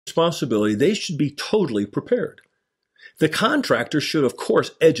responsibility, they should be totally prepared. The contractor should, of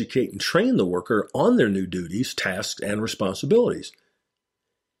course, educate and train the worker on their new duties, tasks, and responsibilities.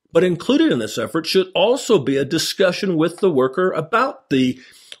 But included in this effort should also be a discussion with the worker about the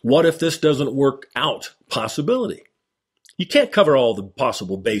what if this doesn't work out possibility. You can't cover all the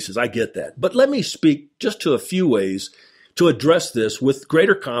possible bases, I get that. But let me speak just to a few ways to address this with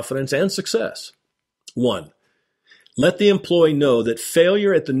greater confidence and success. 1. Let the employee know that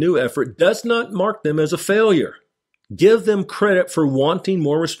failure at the new effort does not mark them as a failure. Give them credit for wanting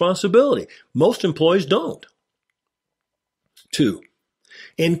more responsibility. Most employees don't. 2.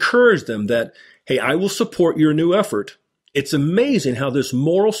 Encourage them that, hey, I will support your new effort. It's amazing how this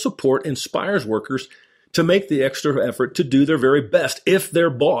moral support inspires workers to make the extra effort to do their very best if their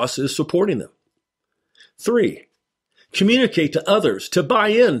boss is supporting them. 3. Communicate to others to buy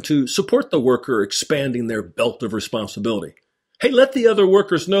in to support the worker expanding their belt of responsibility. Hey, let the other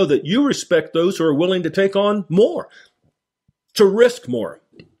workers know that you respect those who are willing to take on more, to risk more.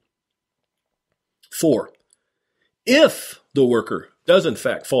 4. If the worker does in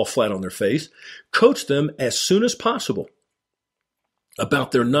fact fall flat on their face, coach them as soon as possible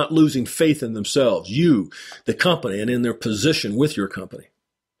about their not losing faith in themselves, you, the company, and in their position with your company.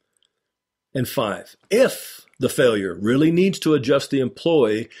 And 5, if the failure really needs to adjust the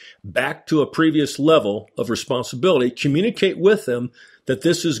employee back to a previous level of responsibility, communicate with them that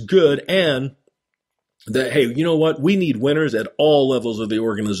this is good and that, hey, you know what? We need winners at all levels of the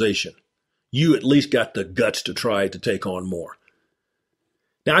organization. You at least got the guts to try to take on more.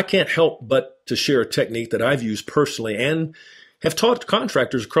 Now, I can't help but to share a technique that I've used personally and have taught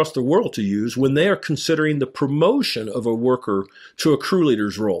contractors across the world to use when they are considering the promotion of a worker to a crew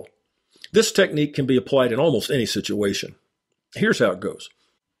leader's role. This technique can be applied in almost any situation. Here's how it goes.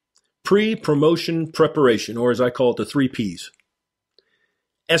 Pre-promotion preparation, or as I call it, the 3 Ps.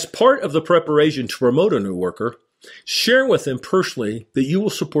 As part of the preparation to promote a new worker, share with them personally that you will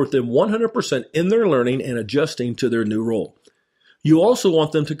support them 100% in their learning and adjusting to their new role. You also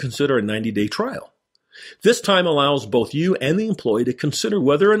want them to consider a 90-day trial. This time allows both you and the employee to consider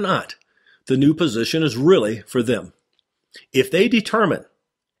whether or not the new position is really for them. If they determine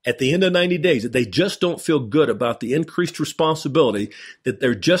at the end of 90 days that they just don't feel good about the increased responsibility, that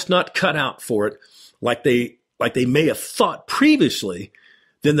they're just not cut out for it like they may have thought previously,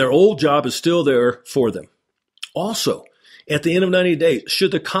 then their old job is still there for them. Also, at the end of 90 days,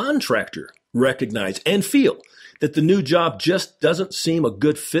 should the contractor recognize and feel that the new job just doesn't seem a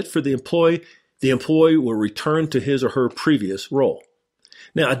good fit for the employee will return to his or her previous role.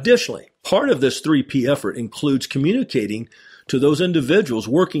 Now, additionally, part of this 3P effort includes communicating to those individuals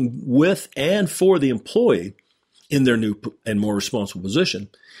working with and for the employee in their new and more responsible position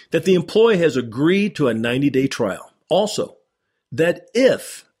that the employee has agreed to a 90-day trial. Also, that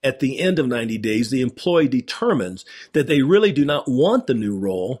if at the end of 90 days the employee determines that they really do not want the new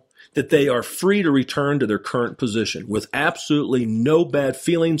role, that they are free to return to their current position with absolutely no bad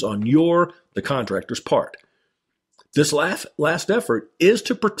feelings on the contractor's part. This last effort is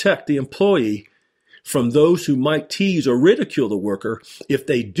to protect the employee from those who might tease or ridicule the worker if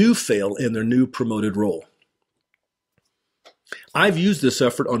they do fail in their new promoted role. I've used this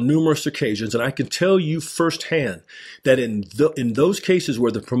effort on numerous occasions, and I can tell you firsthand that in those cases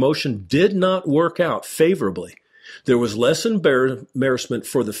where the promotion did not work out favorably, there was less embarrassment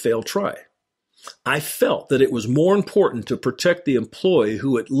for the failed try. I felt that it was more important to protect the employee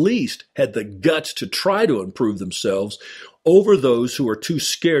who at least had the guts to try to improve themselves over those who are too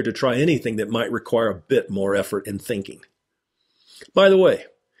scared to try anything that might require a bit more effort and thinking. By the way,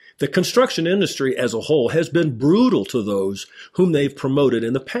 the construction industry as a whole has been brutal to those whom they've promoted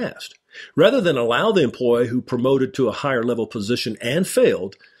in the past. Rather than allow the employee who promoted to a higher level position and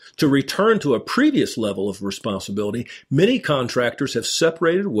failed to return to a previous level of responsibility, many contractors have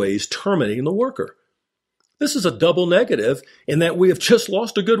separated ways, terminating the worker. This is a double negative in that we have just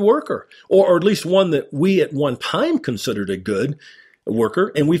lost a good worker, or at least one that we at one time considered a good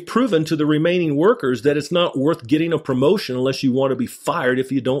worker, and we've proven to the remaining workers that it's not worth getting a promotion unless you want to be fired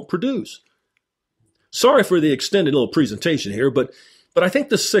if you don't produce. Sorry for the extended little presentation here, but I think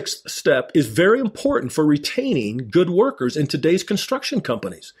the 6th step is very important for retaining good workers in today's construction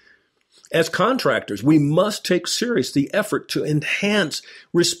companies. As contractors, we must take serious the effort to enhance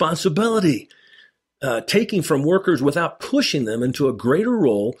responsibility, taking from workers without pushing them into a greater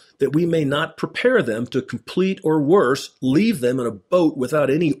role that we may not prepare them to complete, or worse, leave them in a boat without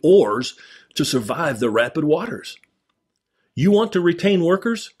any oars to survive the rapid waters. You want to retain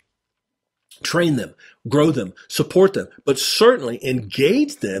workers? Train them, grow them, support them, but certainly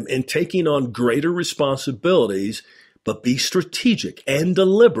engage them in taking on greater responsibilities but be strategic and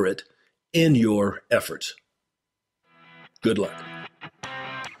deliberate in your efforts. Good luck.